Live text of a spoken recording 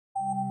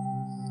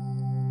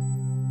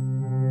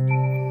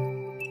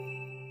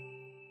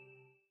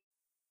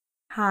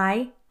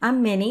Hi,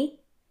 I'm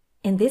Minnie.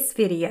 In this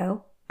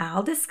video,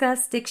 I'll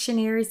discuss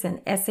dictionaries in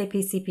SAP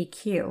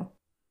CPQ.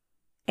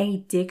 A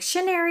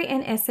dictionary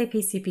in SAP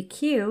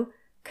CPQ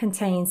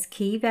contains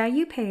key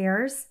value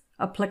pairs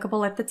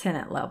applicable at the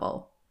tenant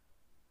level.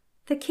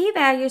 The key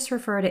values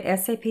refer to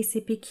SAP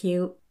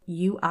CPQ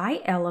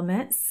UI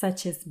elements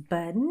such as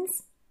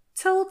buttons,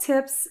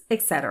 tooltips,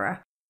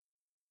 etc.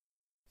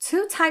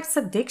 Two types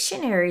of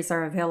dictionaries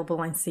are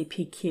available in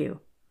CPQ: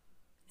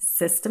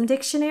 system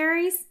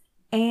dictionaries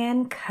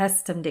and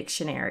custom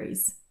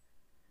dictionaries.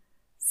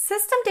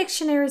 System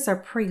dictionaries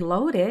are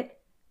preloaded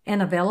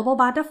and available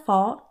by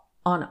default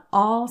on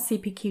all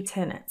CPQ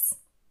tenants.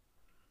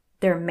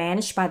 They're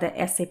managed by the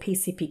SAP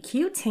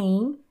CPQ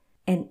team,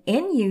 and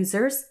end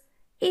users,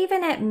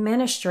 even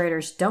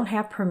administrators, don't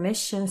have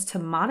permissions to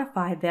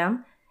modify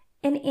them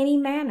in any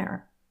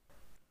manner.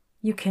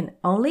 You can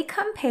only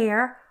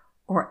compare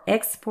or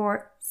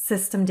export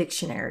system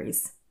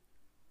dictionaries.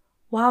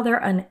 While they're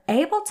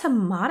unable to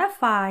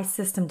modify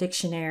system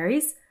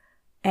dictionaries,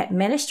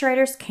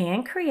 administrators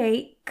can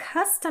create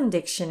custom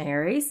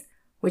dictionaries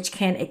which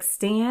can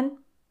extend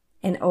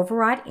and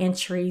override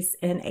entries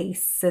in a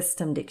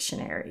system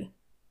dictionary.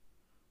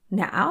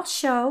 Now I'll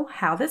show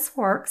how this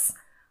works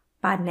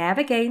by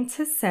navigating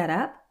to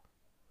Setup,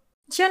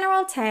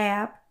 General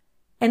tab,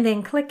 and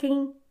then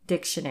clicking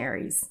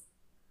Dictionaries.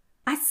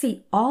 I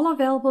see all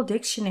available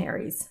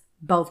dictionaries,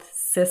 both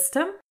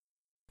system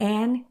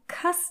and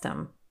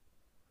custom.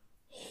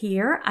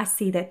 Here I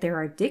see that there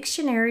are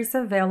dictionaries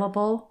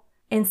available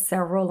in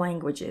several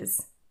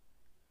languages.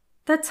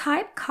 The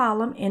type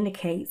column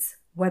indicates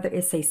whether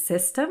it's a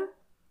system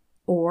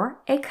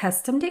or a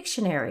custom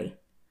dictionary.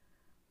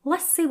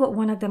 Let's see what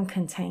one of them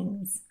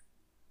contains.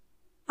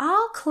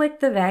 I'll click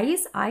the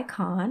values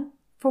icon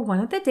for one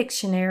of the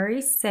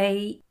dictionaries,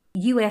 say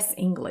US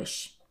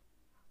English.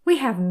 We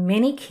have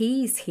many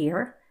keys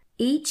here,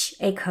 each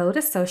a code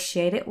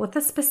associated with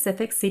a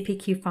specific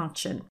CPQ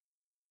function.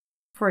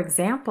 For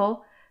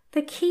example,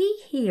 the key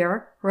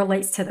here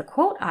relates to the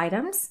quote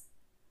items,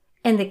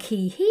 and the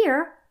key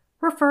here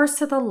refers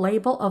to the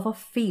label of a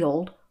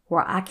field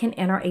where I can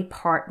enter a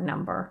part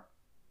number.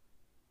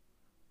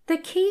 The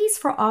keys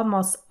for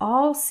almost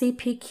all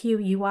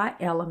CPQ UI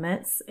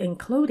elements,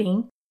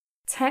 including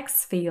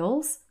text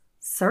fields,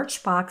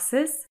 search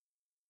boxes,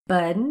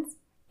 buttons,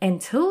 and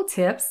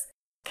tooltips,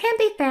 can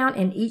be found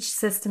in each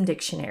system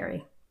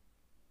dictionary.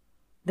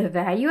 The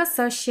value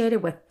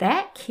associated with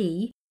that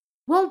key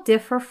will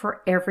differ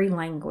for every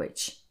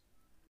language.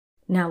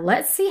 Now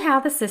let's see how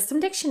the system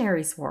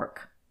dictionaries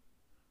work.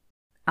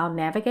 I'll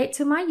navigate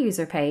to my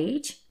user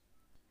page,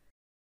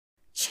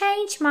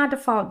 change my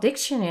default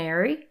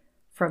dictionary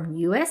from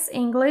US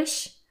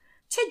English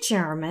to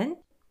German,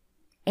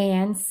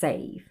 and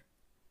save.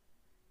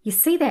 You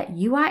see that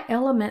UI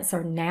elements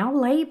are now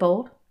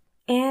labeled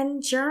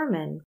in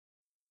German.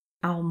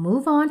 I'll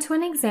move on to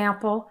an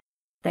example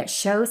that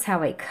shows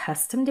how a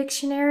custom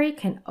dictionary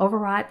can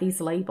override these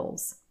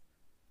labels.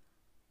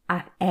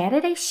 I've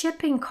added a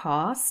shipping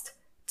cost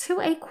to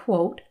a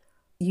quote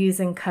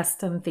using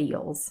custom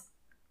fields.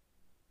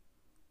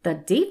 The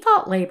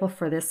default label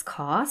for this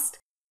cost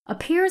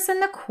appears in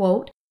the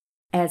quote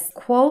as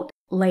quote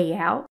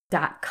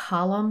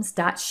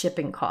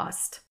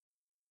layout.columns.shippingcost.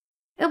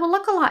 It will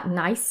look a lot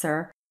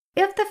nicer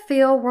if the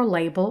field were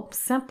labeled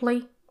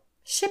simply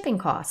shipping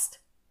cost.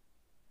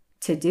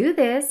 To do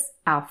this,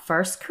 I'll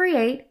first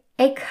create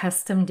a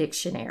custom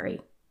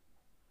dictionary.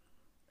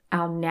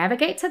 I'll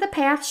navigate to the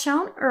path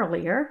shown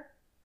earlier,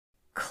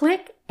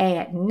 click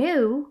Add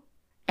New,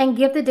 and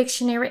give the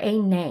dictionary a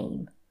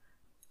name.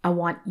 I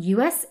want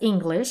US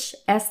English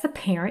as the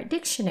parent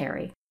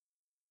dictionary.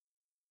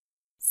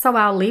 So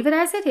I'll leave it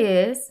as it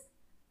is.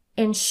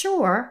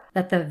 Ensure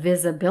that the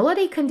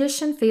visibility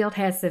condition field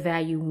has the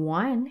value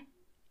 1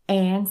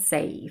 and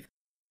save.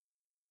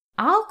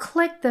 I'll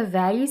click the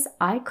values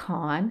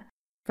icon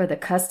for the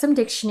custom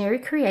dictionary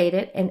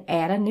created and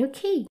add a new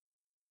key.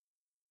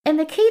 In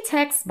the key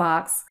text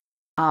box,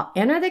 I'll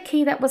enter the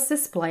key that was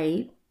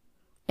displayed,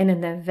 and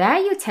in the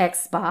value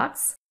text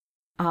box,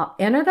 I'll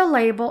enter the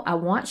label I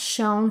want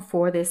shown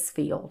for this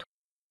field.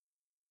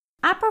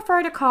 I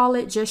prefer to call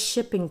it just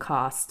shipping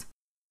cost.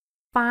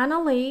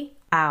 Finally,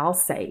 I'll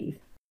save.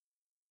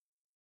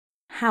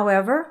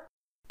 However,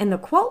 in the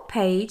quote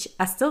page,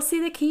 I still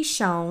see the key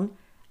shown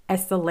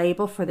as the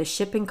label for the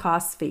shipping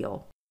cost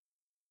field.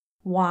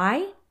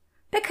 Why?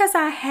 Because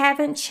I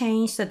haven't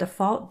changed the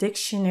default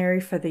dictionary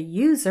for the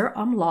user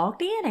I'm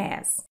logged in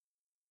as.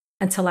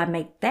 Until I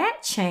make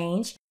that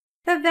change,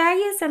 the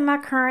values in my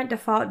current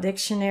default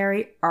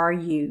dictionary are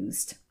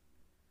used.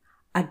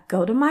 I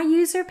go to my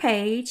user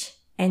page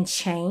and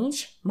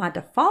change my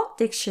default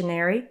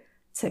dictionary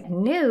to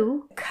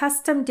New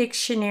Custom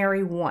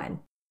Dictionary 1.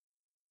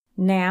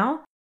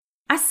 Now,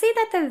 I see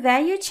that the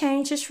value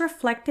change is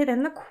reflected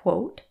in the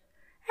quote,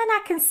 and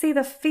I can see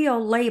the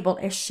field labeled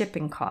as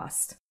shipping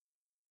cost.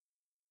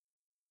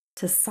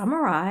 To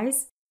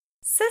summarize,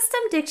 system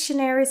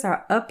dictionaries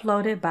are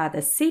uploaded by the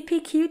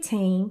CPQ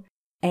team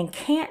and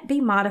can't be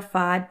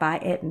modified by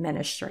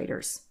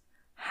administrators.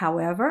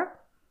 However,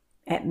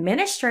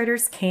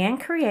 administrators can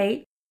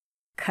create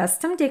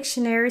custom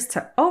dictionaries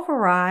to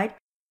override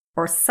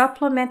or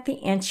supplement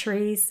the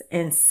entries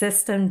in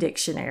system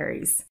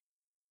dictionaries.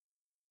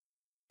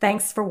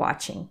 Thanks for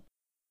watching.